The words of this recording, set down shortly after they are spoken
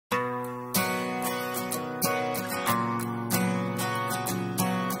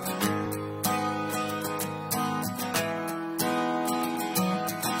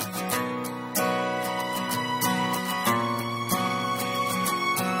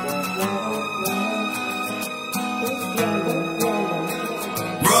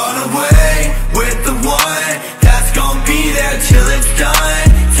till it's done.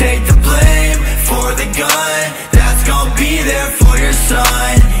 Take the blame for the gun that's gonna be there for your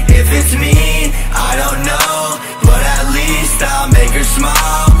son. If it's me, I don't know, but at least I'll make her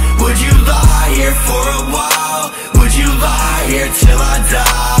smile. Would you lie here for a while? Would you lie here till I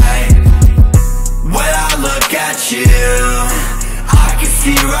die? When I look at you, I can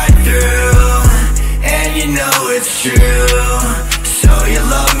see right through, and you know it's true. So you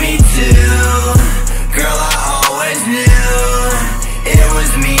love me too, girl, I always knew it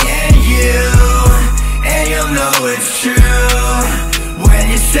was me and you, and you'll know it's true when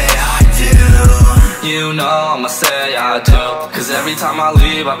you say I do. You know I'ma say I do, cause every time I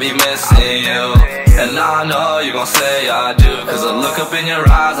leave I be missing you. And I know you gon' say I do, cause I look up in your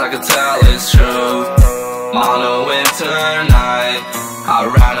eyes, I can tell it's true. On a winter night, I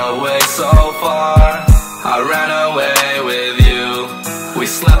ran away so far, I ran away with you. We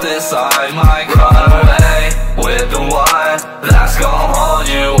slept inside my car, away with the one that's gon' hold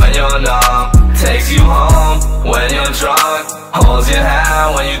you when you're numb, takes you home when you're drunk, holds your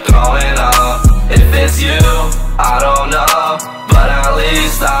hand when you're throwing up. If it's you, I don't know, but at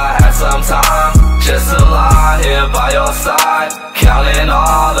least I had some time just to lie here by your side, counting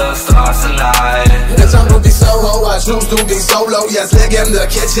all the stars tonight. The jungle be so low, I choose to be solo. Yes, leg in the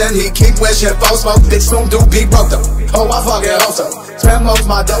kitchen, he keep wishing for smoke. Bitch, soon do be broke though. Oh, I fucking hope so. Spend most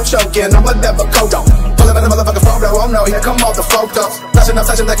my dough choking on whatever codo. Pull up in the motherfucking photo, oh no, here come all the photos. Flashing up,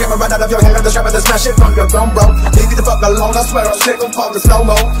 flashing the camera right out of your head. The strap of the smash shit from your drum, bro. Leave me the fuck alone, I swear I'm sick of all the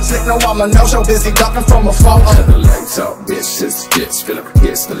slow-mo. Slick, no, I'm a no-show, busy ducking from a phone. The lights out, bitch, it's gets, fill up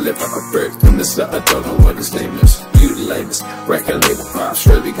hits, the lip of a bird. And this I don't know what his name is. You the latest, record label pops,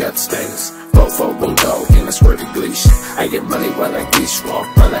 really got the status. Fofo, bulldog, and I swear to gleesh. I get money while I leash, walk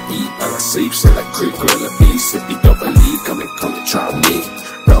while I eat, while I sleep, still I creep, grill a beast. If you don't believe, come and try me.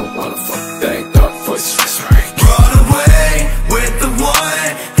 Don't wanna fuck that dark voice, right. Run away with the one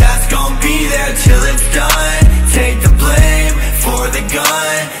that's gonna be there till it's done. Take the blame for the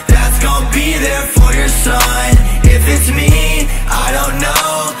gun that's gonna be there for your son. If it's me, I don't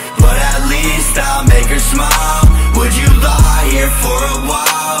know, but at least I'll make her smile. Would you lie here for a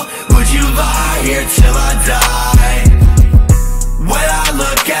while? Would you lie here till I die? When I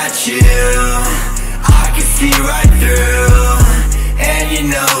look at you, I can see right through, and you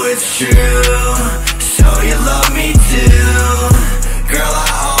know it's true. So you love me too, girl, I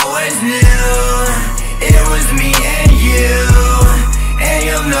always knew it was me and you, and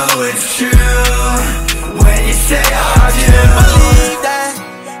you'll know it's true when you say I do. Can't believe that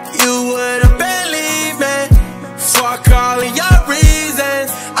you would've believed me. Fuck all of your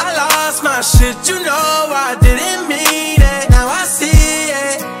reasons, I lost my shit, you know I didn't mean it. Now I see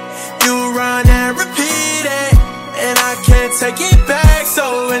it, you run and repeat it, and I can't take it back.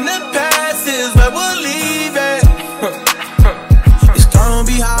 So in the past is where we'll leave it. It's gonna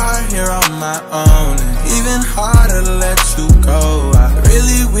be hard here on my own, and even harder to let you go. I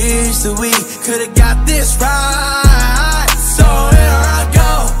really wish that we could've got this right. So here I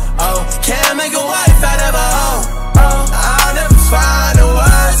go, oh, can't make a wife out of a hoe. Oh, I'll never find the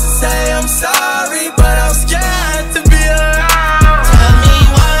words to say I'm sorry, but I'm scared to be alone. Tell me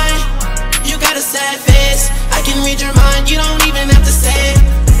why you got a sad face. I can read your mind, you don't even have to say it.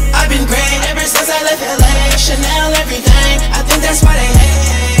 I've been great ever since I left LA. Chanel everything, I think that's why they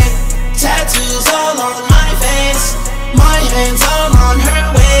hate. Tattoos all on my face, my hands all on her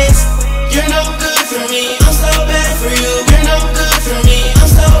waist. You're no good for me, I'm so bad for you. You're no good for me, I'm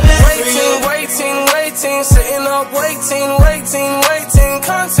so bad for you. Waiting, sitting up, waiting,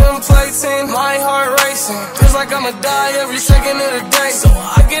 contemplating, my heart racing. Feels like I'ma die every second of the day. So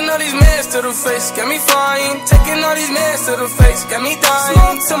I get all these mans to the face, got me flying. Taking all these mans to the face, got me dying.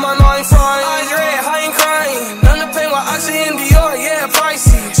 Smoke till my mind flying, eyes red, high and crying. None to pay while Oxy and Dior, yeah,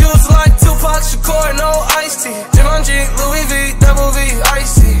 pricey. Juice like Tupac Shakur, no iced tea. Jumanji, Louis V, double V,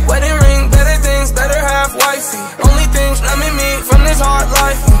 icy. Wedding ring, better things, better half wifey. Only things numbing me from this hard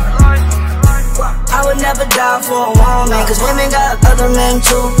life. I would never die for a woman, cause women got other men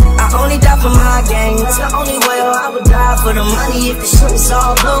too. I only die for my gang, that's the only way. Or I would die for the money if the shit is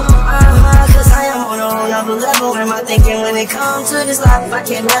all blue. Cause I am on a whole nother level. What am I thinking when it comes to this life? I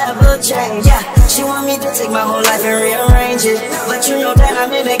can't never change, yeah. She want me to take my whole life and rearrange it, but you know that I'm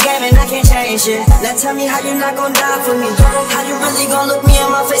in the game and I can't change it. Now tell me how you not gonna die for me. How you really gonna look me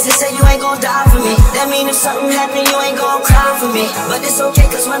in my face and say you ain't gonna die for me? That mean if something happen you ain't gonna cry for me. But it's okay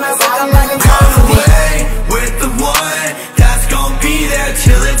cause when I fuck I'm not gonna cry for me. With the one that's gonna be there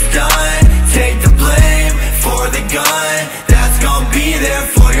till it's done. Take the blame for the gun that's gonna be there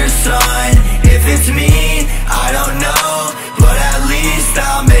for your son. If it's me, I don't know, but at least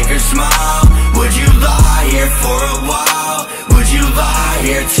I'll make her smile. Would you lie here for a while?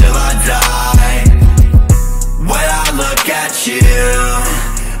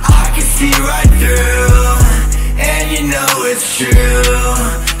 see right through, and you know it's true.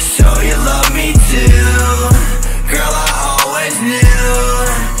 So you love me too, girl, I always knew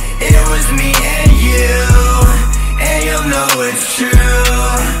it was me and you, and you'll know it's true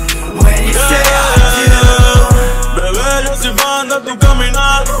when you say I do. Bebé, yo soy fan de tu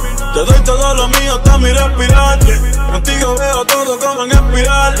caminar, te doy todo lo mío hasta mi respirar. Contigo veo todo como en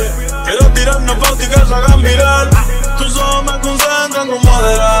espiral, quiero tirarnos fotos y que se hagan viral. Tus ojos me concentran con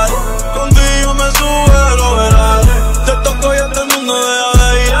moderar, contigo me sube de lo veral. Te toco y este mundo deja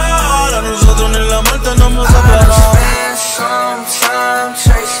de girar, a nosotros ni la muerte nos hemos separado. I spend some time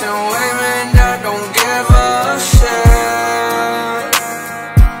chasing women that don't give a shit.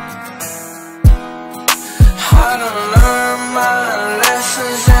 I done learned my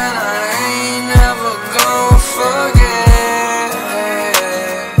lessons and I ain't never gon' forget.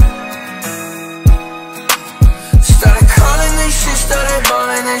 Started calling this shit, started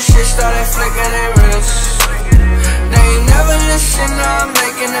balling this shit, started flicking their wrists. They ain't never listen, now I'm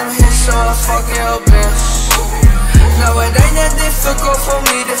making them hits, so I fuck your bitch. No, it ain't that difficult for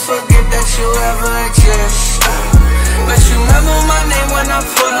me to forget that you ever exist. But you remember my name when I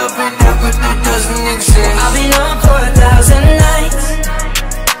pull up in that, but that doesn't exist. I've been up for 1,000 nights,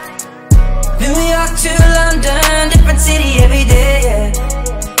 New York to London, different city every day, yeah.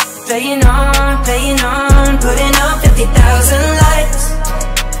 Playing on, putting up 50,000 lights.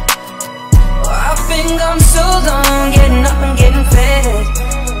 I've been gone so long, getting up and getting fed.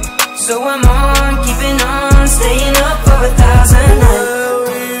 So I'm on, keeping on, staying up for 1,000 nights.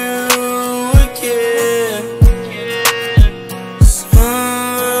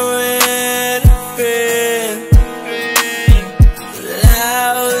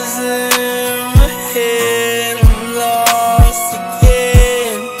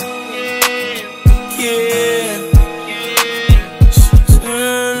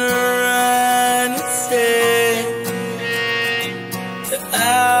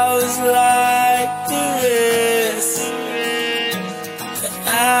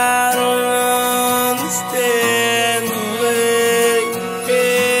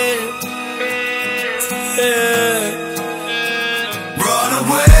 Run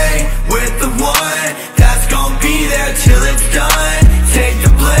away with the one that's gonna be there till it's done.